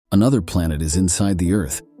Another planet is inside the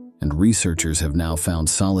Earth, and researchers have now found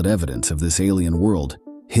solid evidence of this alien world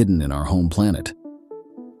hidden in our home planet.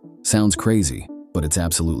 Sounds crazy, but it's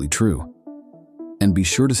absolutely true. And be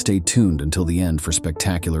sure to stay tuned until the end for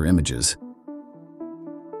spectacular images.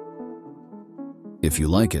 If you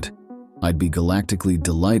like it, I'd be galactically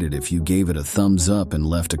delighted if you gave it a thumbs up and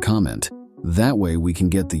left a comment. That way we can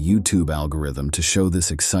get the YouTube algorithm to show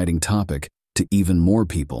this exciting topic to even more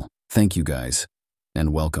people. Thank you guys,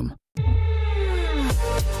 and welcome.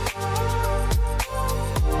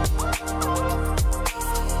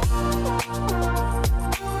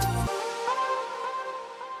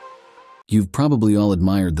 You've probably all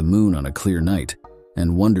admired the moon on a clear night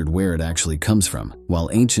and wondered where it actually comes from, while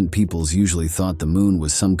ancient peoples usually thought the moon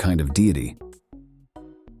was some kind of deity.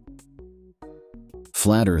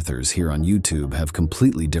 Flat earthers here on YouTube have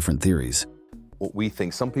completely different theories. What we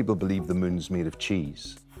think, some people believe the moon's made of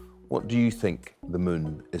cheese. What do you think the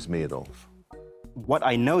moon is made of? What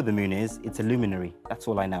I know the moon is, it's a luminary. That's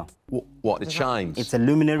all I know. What? It shines? It's a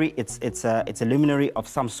luminary. It's a luminary of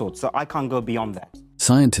some sort. So I can't go beyond that.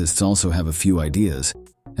 Scientists also have a few ideas,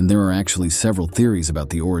 and there are actually several theories about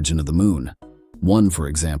the origin of the moon. One, for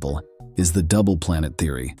example, is the double planet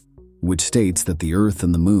theory, which states that the Earth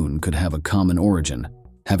and the moon could have a common origin,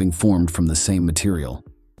 having formed from the same material.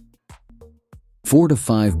 4 to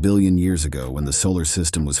 5 billion years ago, when the solar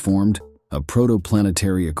system was formed, a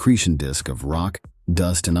protoplanetary accretion disk of rock,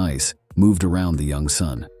 dust, and ice moved around the young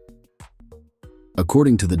sun.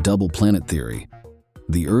 According to the double planet theory,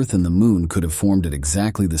 the Earth and the moon could have formed at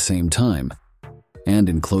exactly the same time and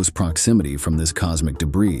in close proximity from this cosmic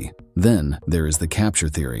debris. Then there is the capture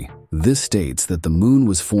theory. This states that the moon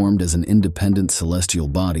was formed as an independent celestial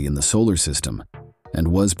body in the solar system and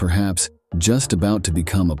was perhaps just about to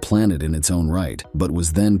become a planet in its own right, but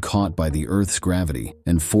was then caught by the Earth's gravity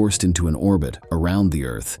and forced into an orbit around the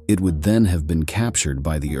Earth. It would then have been captured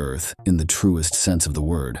by the Earth in the truest sense of the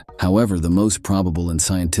word. However, the most probable and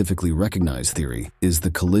scientifically recognized theory is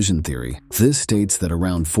the collision theory. This states that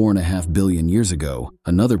around 4.5 billion years ago,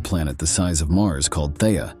 another planet the size of Mars called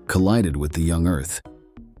Theia collided with the young Earth.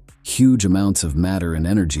 Huge amounts of matter and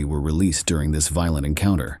energy were released during this violent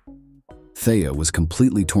encounter. Theia was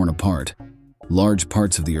completely torn apart. Large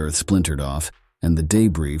parts of the Earth splintered off, and the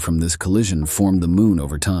debris from this collision formed the moon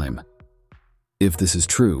over time. If this is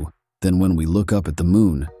true, then when we look up at the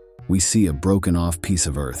moon, we see a broken off piece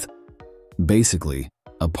of Earth. Basically,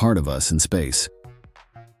 a part of us in space.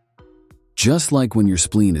 Just like when your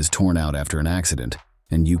spleen is torn out after an accident,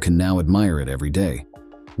 and you can now admire it every day.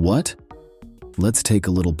 What? Let's take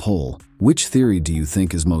a little poll. Which theory do you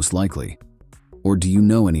think is most likely? Or do you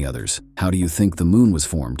know any others? How do you think the moon was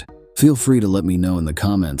formed? Feel free to let me know in the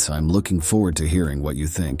comments. I'm looking forward to hearing what you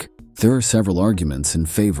think. There are several arguments in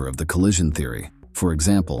favor of the collision theory. For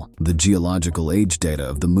example, the geological age data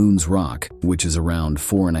of the moon's rock, which is around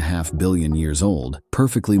 4.5 billion years old,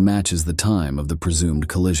 perfectly matches the time of the presumed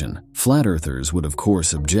collision. Flat earthers would of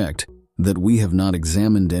course object that we have not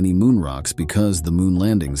examined any moon rocks because the moon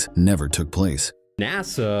landings never took place.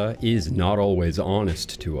 NASA is not always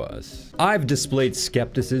honest to us. I've displayed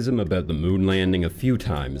skepticism about the moon landing a few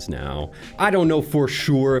times now. I don't know for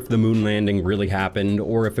sure if the moon landing really happened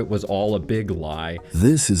or if it was all a big lie.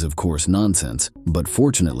 This is of course nonsense, but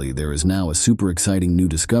fortunately there is now a super exciting new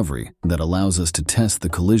discovery that allows us to test the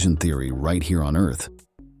collision theory right here on Earth.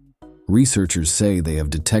 Researchers say they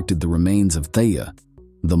have detected the remains of Theia,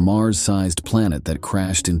 the Mars-sized planet that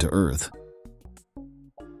crashed into Earth.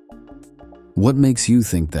 What makes you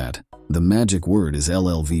think that? The magic word is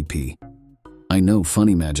LLVP. I know,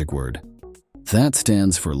 funny magic word. That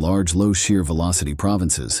stands for Large Low Shear Velocity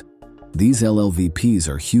Provinces. These LLVPs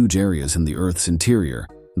are huge areas in the Earth's interior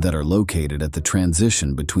that are located at the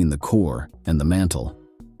transition between the core and the mantle.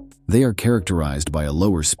 They are characterized by a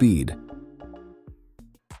lower speed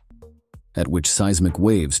at which seismic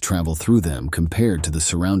waves travel through them compared to the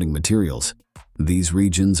surrounding materials. These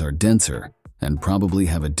regions are denser and probably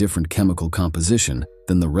have a different chemical composition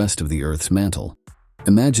than the rest of the Earth's mantle.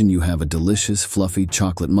 Imagine you have a delicious, fluffy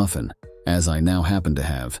chocolate muffin, as I now happen to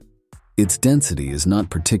have. Its density is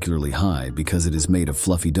not particularly high because it is made of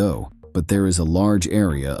fluffy dough, but there is a large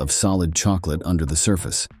area of solid chocolate under the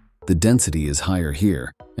surface. The density is higher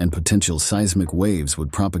here, and potential seismic waves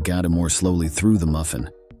would propagate more slowly through the muffin.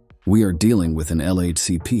 We are dealing with an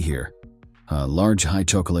LHCP here, a large high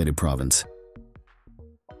chocolated province.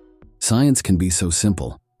 Science can be so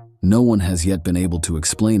simple. No one has yet been able to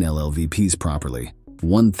explain LLVPs properly.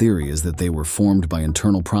 One theory is that they were formed by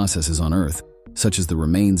internal processes on Earth, such as the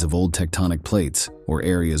remains of old tectonic plates or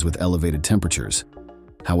areas with elevated temperatures.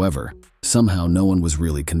 However, somehow no one was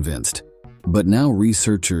really convinced. But now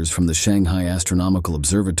researchers from the Shanghai Astronomical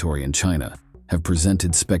Observatory in China have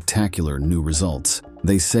presented spectacular new results.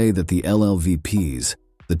 They say that the LLVPs,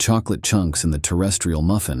 the chocolate chunks in the terrestrial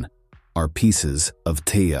muffin, are pieces of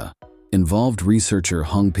Theia. Involved researcher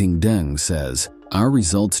Hongping Deng says, "Our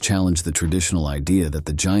results challenge the traditional idea that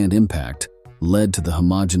the giant impact led to the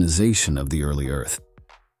homogenization of the early Earth.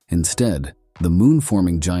 Instead, the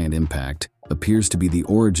moon-forming giant impact appears to be the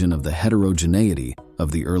origin of the heterogeneity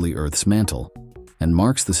of the early Earth's mantle and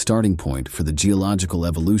marks the starting point for the geological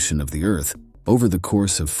evolution of the Earth over the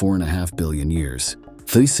course of 4.5 billion years."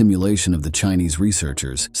 The simulation of the Chinese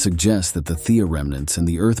researchers suggests that the Theia remnants in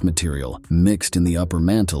the Earth material mixed in the upper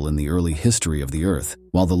mantle in the early history of the Earth,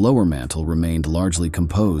 while the lower mantle remained largely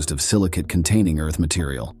composed of silicate-containing Earth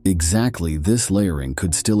material. Exactly this layering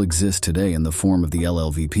could still exist today in the form of the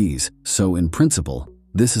LLVPs, so in principle,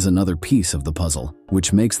 this is another piece of the puzzle,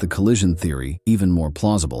 which makes the collision theory even more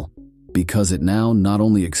plausible, because it now not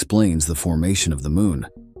only explains the formation of the Moon,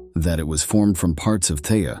 that it was formed from parts of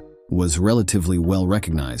Theia, was relatively well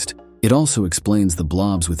recognized. It also explains the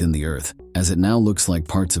blobs within the Earth, as it now looks like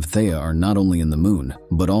parts of Theia are not only in the Moon,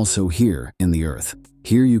 but also here in the Earth.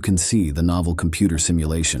 Here you can see the novel computer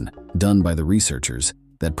simulation done by the researchers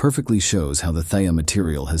that perfectly shows how the Theia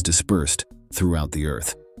material has dispersed throughout the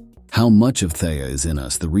Earth. How much of Theia is in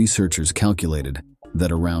us? The researchers calculated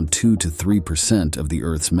that around 2 to 3% of the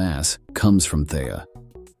Earth's mass comes from Theia.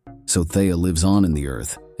 So Theia lives on in the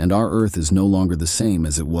Earth, and our Earth is no longer the same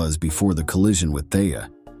as it was before the collision with Theia.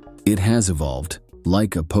 It has evolved,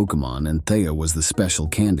 like a Pokemon, and Theia was the special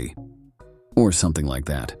candy. Or something like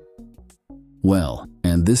that. Well,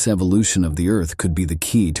 and this evolution of the Earth could be the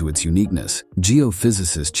key to its uniqueness.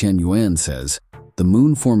 Geophysicist Chen Yuan says, "The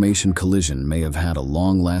Moon formation collision may have had a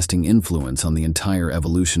long-lasting influence on the entire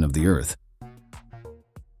evolution of the Earth.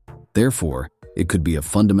 Therefore, it could be a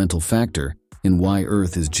fundamental factor in why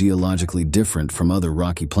Earth is geologically different from other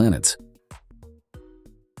rocky planets."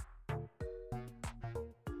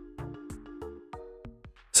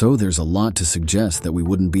 So there's a lot to suggest that we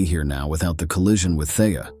wouldn't be here now without the collision with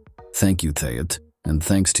Theia. Thank you, Theia, and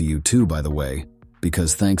thanks to you too, by the way,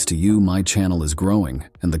 because thanks to you my channel is growing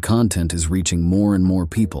and the content is reaching more and more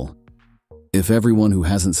people. If everyone who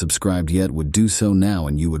hasn't subscribed yet would do so now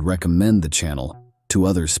and you would recommend the channel to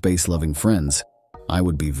other space-loving friends, I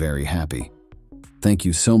would be very happy. Thank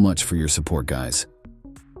you so much for your support, guys.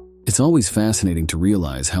 It's always fascinating to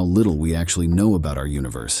realize how little we actually know about our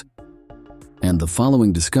universe. And the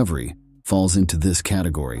following discovery falls into this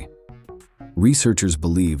category. Researchers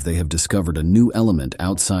believe they have discovered a new element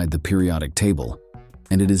outside the periodic table,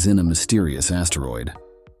 and it is in a mysterious asteroid.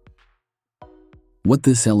 What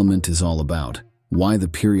this element is all about, why the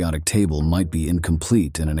periodic table might be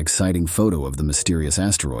incomplete, and an exciting photo of the mysterious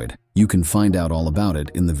asteroid, you can find out all about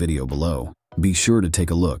it in the video below. Be sure to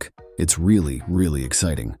take a look. It's really, really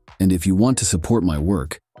exciting. And if you want to support my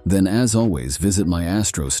work, then as always visit my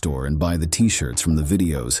Astro store and buy the t-shirts from the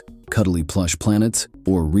videos, Cuddly Plush Planets,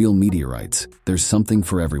 or Real Meteorites. There's something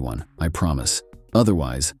for everyone, I promise.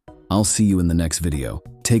 Otherwise, I'll see you in the next video.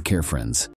 Take care, friends.